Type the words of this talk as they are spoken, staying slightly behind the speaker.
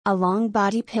A long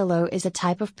body pillow is a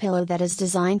type of pillow that is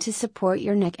designed to support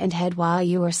your neck and head while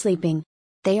you are sleeping.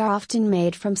 They are often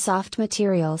made from soft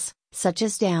materials, such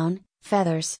as down,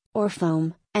 feathers, or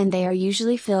foam, and they are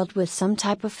usually filled with some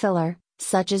type of filler,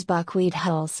 such as buckwheat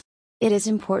hulls. It is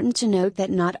important to note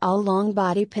that not all long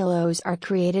body pillows are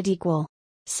created equal.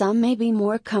 Some may be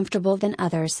more comfortable than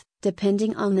others,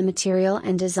 depending on the material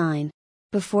and design.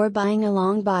 Before buying a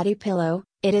long body pillow,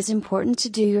 it is important to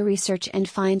do your research and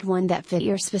find one that fit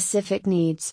your specific needs.